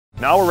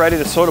Now we're ready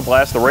to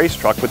Sodablast the race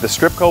truck with the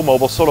Stripco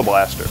Mobile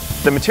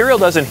Sodablaster. The material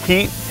doesn't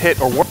heat, hit,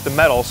 or warp the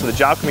metal, so the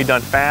job can be done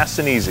fast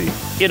and easy.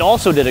 It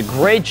also did a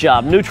great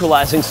job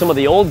neutralizing some of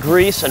the old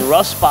grease and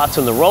rust spots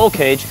in the roll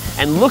cage,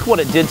 and look what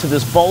it did to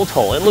this bolt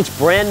hole. It looks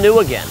brand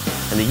new again,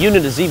 and the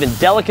unit is even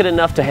delicate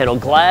enough to handle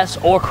glass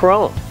or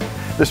chrome.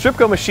 The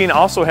Stripco machine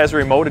also has a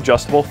remote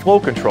adjustable flow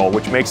control,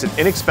 which makes it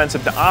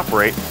inexpensive to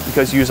operate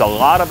because you use a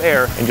lot of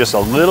air and just a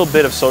little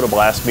bit of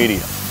Sodablast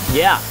medium.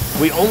 Yeah,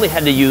 we only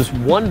had to use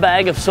 1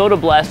 bag of soda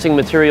blasting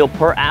material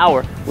per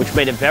hour, which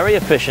made it very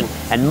efficient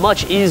and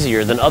much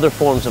easier than other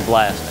forms of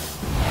blasting.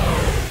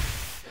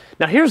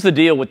 Now here's the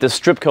deal with this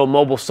Stripco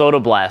Mobile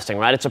Sodablasting,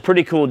 right? It's a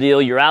pretty cool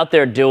deal. You're out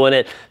there doing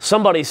it.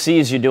 Somebody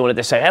sees you doing it.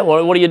 They say, hey,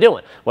 what are you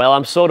doing? Well,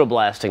 I'm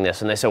Sodablasting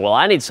this. And they say, well,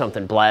 I need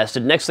something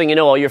blasted. Next thing you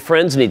know, all your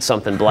friends need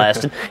something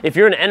blasted. If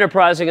you're an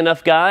enterprising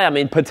enough guy, I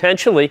mean,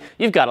 potentially,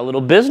 you've got a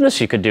little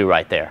business you could do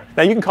right there.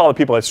 Now you can call the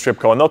people at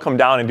Stripco and they'll come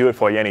down and do it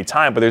for you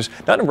anytime, but there's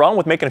nothing wrong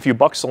with making a few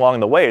bucks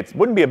along the way. It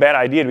wouldn't be a bad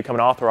idea to become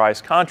an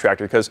authorized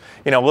contractor because,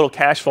 you know, a little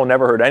cash flow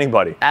never hurt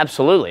anybody.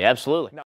 Absolutely, absolutely.